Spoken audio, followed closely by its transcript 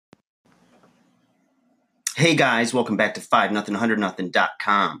Hey guys, welcome back to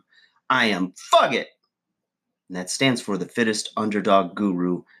 5nothing100nothing.com. I am Fugit, and that stands for the fittest underdog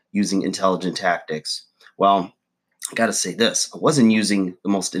guru using intelligent tactics. Well, I gotta say this, I wasn't using the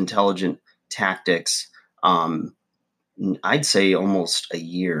most intelligent tactics, I'd say almost a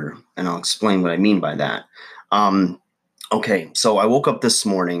year, and I'll explain what I mean by that. Okay, so I woke up this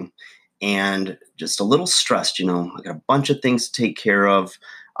morning and just a little stressed, I got a bunch of things to take care of,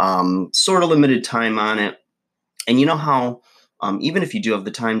 sort of limited time on it. And you know how, even if you do have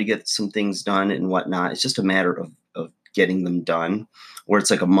the time to get some things done and whatnot, it's just a matter of getting them done, where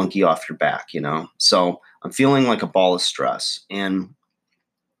it's like a monkey off your back. So I'm feeling like a ball of stress. And,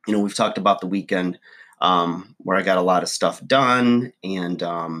 we've talked about the weekend where I got a lot of stuff done and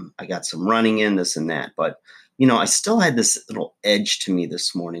I got some running in, this and that. But, I still had this little edge to me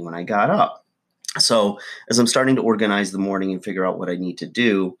this morning when I got up. So as I'm starting to organize the morning and figure out what I need to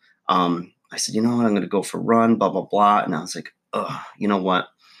do, I said, you know what, I'm going to go for a run, blah, blah, blah. And I was like, you know what?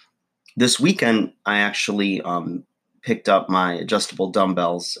 This weekend, I actually picked up my adjustable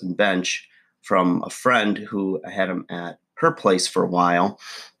dumbbells and bench from a friend who I had them at her place for a while.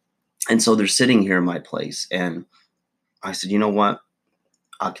 And so they're sitting here in my place. And I said, you know what?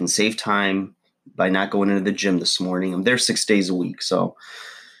 I can save time by not going into the gym this morning. I'm there 6 days a week. So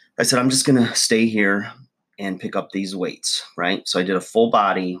I said, I'm just going to stay here and pick up these weights, right? So I did a full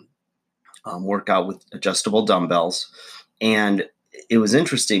body workout with adjustable dumbbells. And it was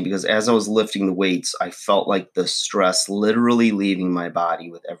interesting because as I was lifting the weights, I felt like the stress literally leaving my body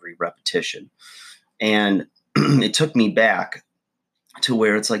with every repetition. And it took me back to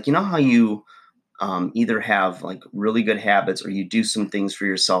where it's like, you know how you either have like really good habits or you do some things for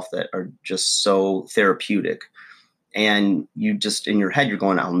yourself that are just so therapeutic. And you just in your head, you're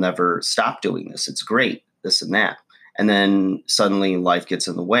going, I'll never stop doing this. It's great, this and that. And then suddenly life gets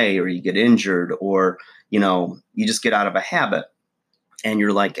in the way, or you get injured, or, you just get out of a habit and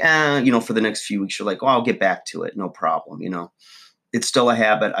you're like, for the next few weeks, you're like, oh, I'll get back to it. No problem. It's still a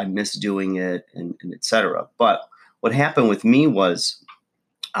habit. I miss doing it and et cetera. But what happened with me was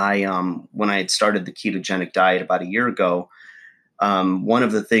when I had started the ketogenic diet about a year ago, one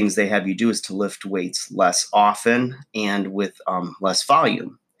of the things they have you do is to lift weights less often and with less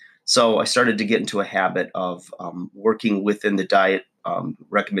volume. So I started to get into a habit of working within the diet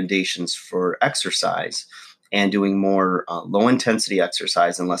recommendations for exercise and doing more low intensity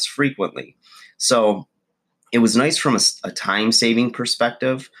exercise and less frequently. So it was nice from a time saving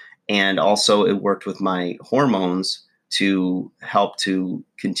perspective. And also it worked with my hormones to help to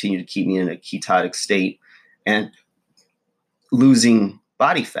continue to keep me in a ketotic state and losing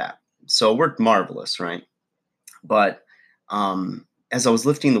body fat. So it worked marvelous, right? But as I was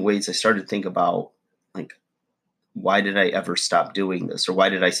lifting the weights, I started to think about like, why did I ever stop doing this? Or why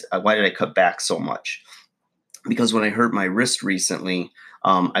did I cut back so much? Because when I hurt my wrist recently,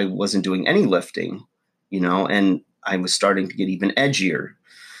 I wasn't doing any lifting, and I was starting to get even edgier.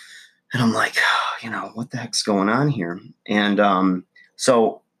 And I'm like, what the heck's going on here? And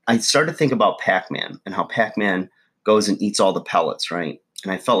so I started to think about Pac-Man and how Pac-Man goes and eats all the pellets, right?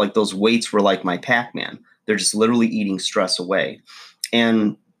 And I felt like those weights were like my Pac-Man. They're just literally eating stress away.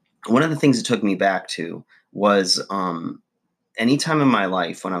 And one of the things it took me back to was any time in my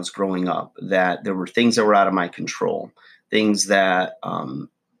life when I was growing up that there were things that were out of my control, things that,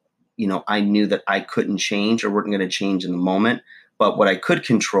 I knew that I couldn't change or weren't going to change in the moment. But what I could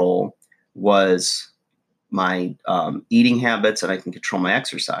control was my eating habits, and I can control my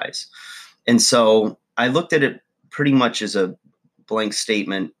exercise. And so I looked at it pretty much as a blank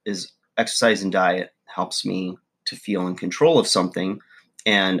statement: is exercise and diet helps me to feel in control of something.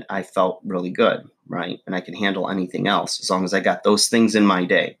 And I felt really good, right? And I can handle anything else as long as I got those things in my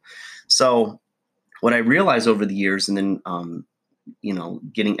day. So what I realized over the years, and then,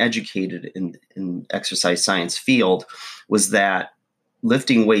 getting educated in exercise science field, was that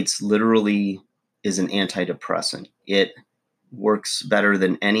lifting weights literally is an antidepressant. It works better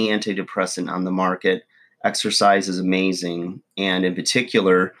than any antidepressant on the market. Exercise is amazing. And in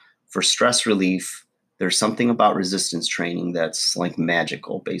particular, for stress relief, there's something about resistance training that's like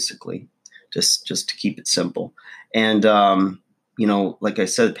magical, basically, just to keep it simple. And, like I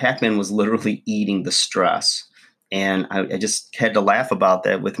said, Pac-Man was literally eating the stress. And I just had to laugh about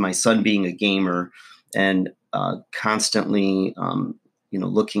that with my son being a gamer and constantly,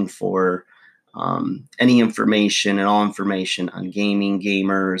 looking for any information and all information on gaming,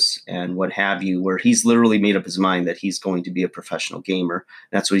 gamers, and what have you, where he's literally made up his mind that he's going to be a professional gamer.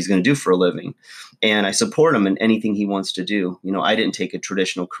 That's what he's going to do for a living. And I support him in anything he wants to do. I didn't take a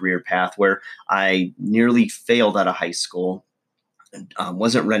traditional career path where I nearly failed out of high school.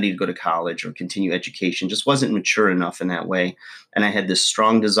 wasn't ready to go to college or continue education, just wasn't mature enough in that way. And I had this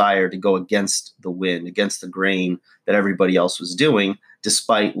strong desire to go against the wind, against the grain that everybody else was doing,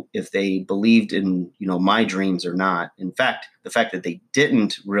 despite if they believed in, my dreams or not. In fact, the fact that they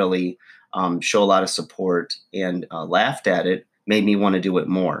didn't really show a lot of support and laughed at it made me want to do it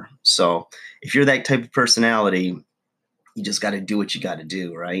more. So if you're that type of personality, you just got to do what you got to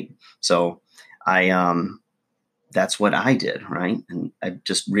do, right? So that's what I did, right? And I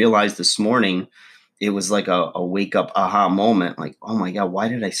just realized this morning, it was like a wake up aha moment. Like, oh my God, why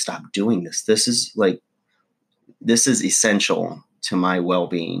did I stop doing this? This is essential to my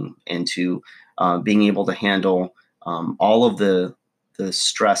well-being and to being able to handle all of the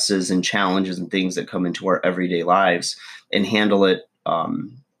stresses and challenges and things that come into our everyday lives and handle it,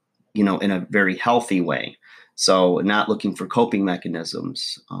 in a very healthy way. So not looking for coping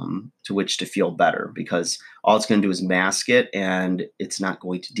mechanisms to which to feel better, because all it's going to do is mask it and it's not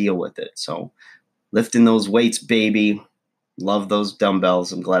going to deal with it. So lifting those weights, baby. Love those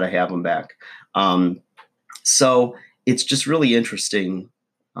dumbbells. I'm glad I have them back. So it's just really interesting.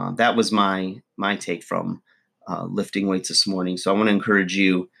 That was my take from lifting weights this morning. So I want to encourage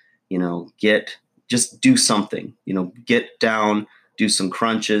you, just do something, get down, do some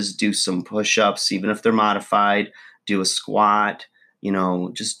crunches, do some push-ups, even if they're modified, do a squat,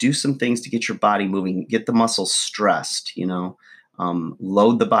 just do some things to get your body moving, get the muscles stressed,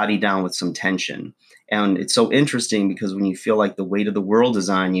 load the body down with some tension. And it's so interesting because when you feel like the weight of the world is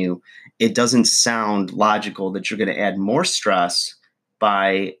on you, it doesn't sound logical that you're going to add more stress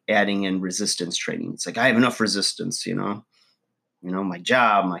by adding in resistance training. It's like, I have enough resistance, my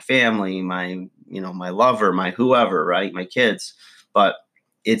job, my family, my lover, my whoever, right? My kids. But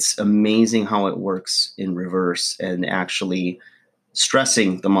it's amazing how it works in reverse, and actually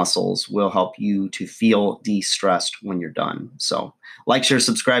stressing the muscles will help you to feel de-stressed when you're done. So like, share,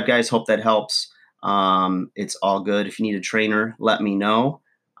 subscribe, guys. Hope that helps. It's all good. If you need a trainer, let me know.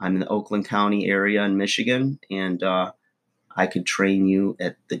 I'm in the Oakland County area in Michigan, and I could train you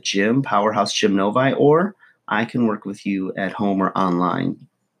at the gym, Powerhouse Gym Novi, or I can work with you at home or online.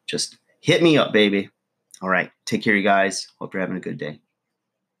 Just hit me up, baby. All right. Take care, you guys. Hope you're having a good day.